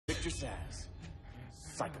Just as.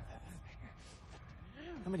 Psychopath.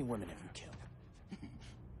 How many women have you killed?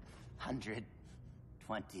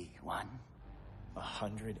 121.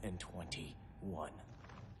 121.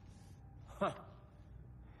 Huh.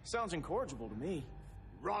 Sounds incorrigible to me.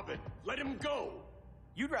 Robin, let him go!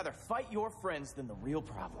 You'd rather fight your friends than the real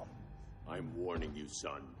problem. I'm warning you,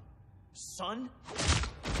 son. Son?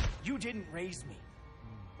 You didn't raise me.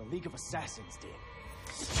 The League of Assassins did.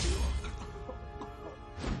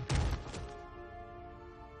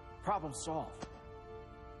 Problem solved.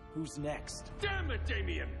 Who's next? Damn it,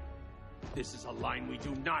 Damien! This is a line we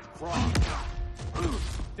do not cross.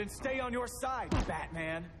 Then stay on your side,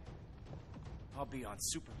 Batman. I'll be on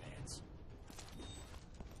Superman's.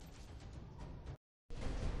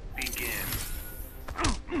 Begin.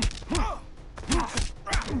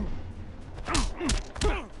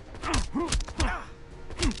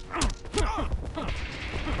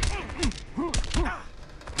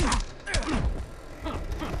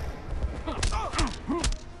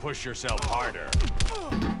 Push yourself harder.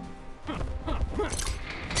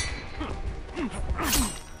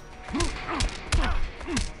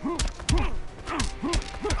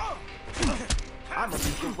 I'm a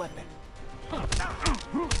lethal weapon.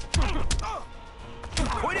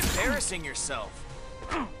 Quit embarrassing yourself.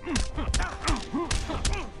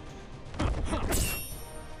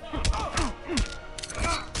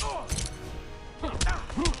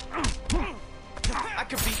 I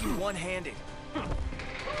could beat you one-handed.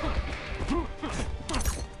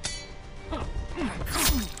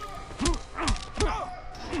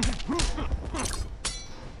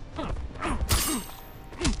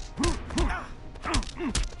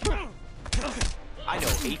 I know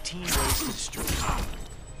 18 ways to destroy you.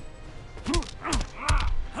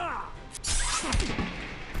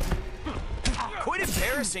 Quit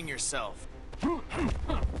embarrassing yourself.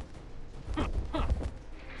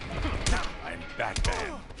 I'm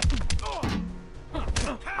Batman.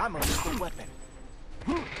 I'm a lethal weapon.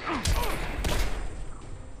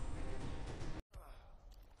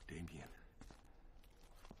 Damien.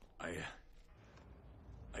 I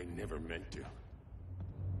never meant to.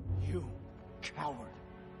 You coward.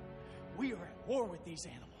 We are at war with these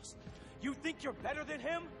animals. You think you're better than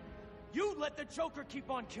him? You let the Joker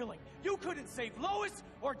keep on killing. You couldn't save Lois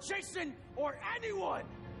or Jason or anyone!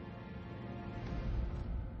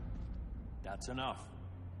 That's enough.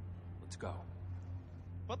 Let's go.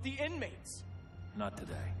 But the inmates. Not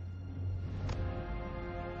today.